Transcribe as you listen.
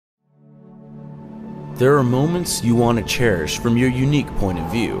There are moments you want to cherish from your unique point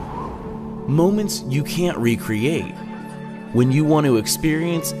of view. Moments you can't recreate. When you want to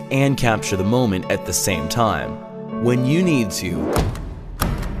experience and capture the moment at the same time. When you need to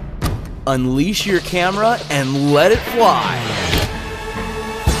unleash your camera and let it fly.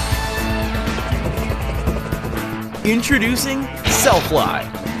 Introducing SELFLY,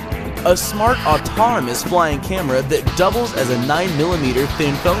 a smart autonomous flying camera that doubles as a 9mm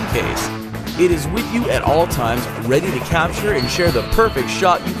thin phone case. It is with you at all times, ready to capture and share the perfect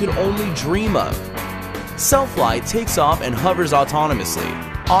shot you could only dream of. SELFLY takes off and hovers autonomously,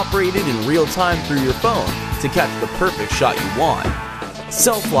 operated in real time through your phone to catch the perfect shot you want.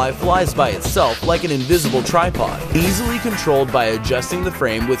 SELFLY flies by itself like an invisible tripod, easily controlled by adjusting the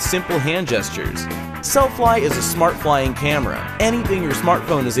frame with simple hand gestures. SELFLY is a smart flying camera. Anything your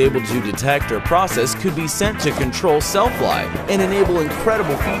smartphone is able to detect or process could be sent to control SELFLY and enable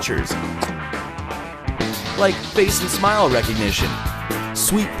incredible features like face and smile recognition,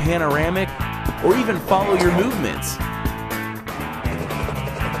 sweep panoramic, or even follow your movements.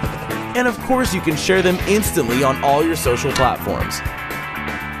 And of course, you can share them instantly on all your social platforms.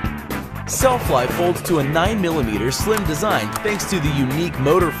 SELFLY folds to a 9mm slim design thanks to the unique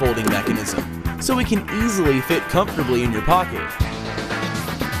motor folding mechanism, so it can easily fit comfortably in your pocket.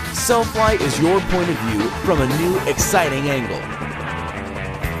 SELFLY is your point of view from a new, exciting angle.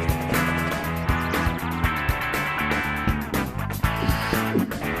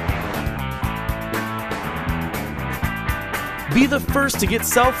 Be the first to get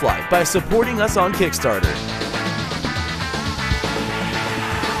SELFLY by supporting us on Kickstarter.